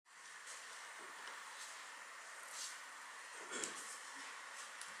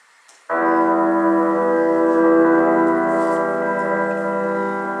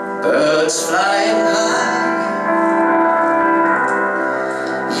birds flying high.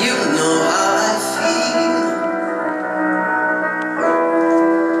 You know how I feel.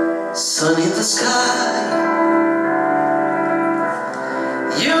 Sun in the sky.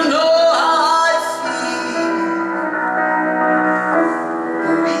 You know how I feel.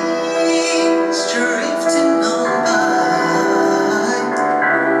 Breeze drifting on by.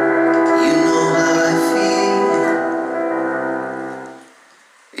 You know how I feel.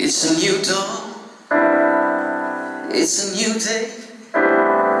 It's a new dawn. It's a new day.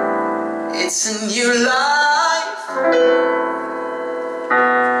 It's a new life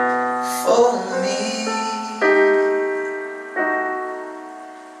for me,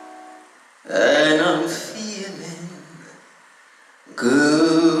 and I'm feeling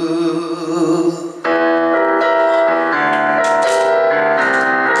good.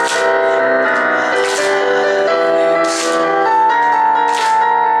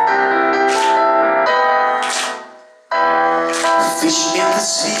 Fish in the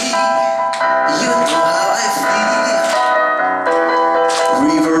sea, you know how I feel.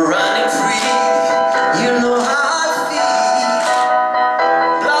 River running free, you know how I feel.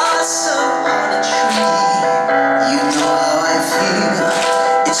 Blossom on a tree, you know how I feel.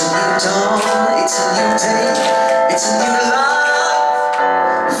 It's a new dawn, it's a new day, it's a new life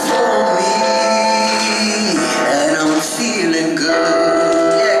for me, and I'm feeling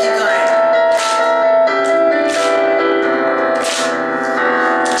good. Yeah, keep going.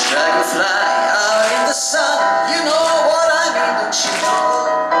 Dragonfly out in the sun, you know what I mean, don't you know?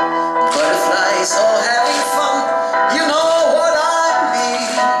 Butterflies all having fun, you know what I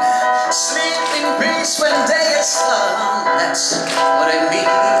mean. Sleep in peace when day is done, that's what I mean.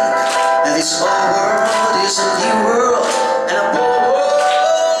 And this whole world is a new world, and a whole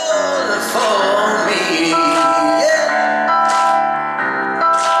world for me. Yeah,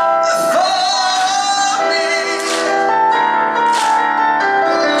 for me.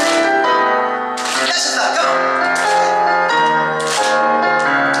 Yes, it's not, go.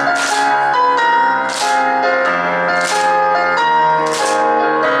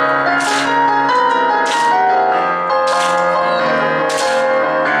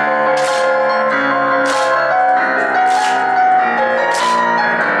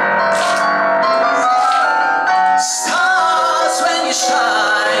 Stars when you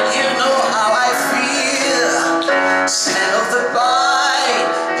shine, you know how I feel. Scent of the vine,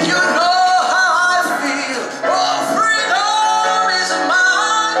 you know how I feel. Oh, freedom is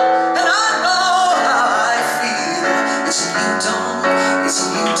mine, and I know how I feel. It's a new dawn, it's a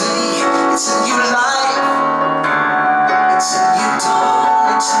new day, it's a new life. It's a new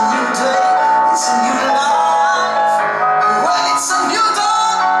dawn, it's a new day, it's a new life. Well, it's a new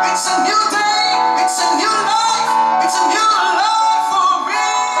dawn, it's a new day, it's a new life, it's a new life for me,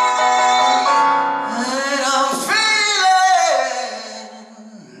 and I'm feeling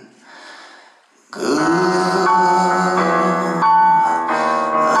good.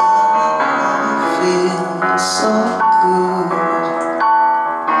 I'm feeling so good.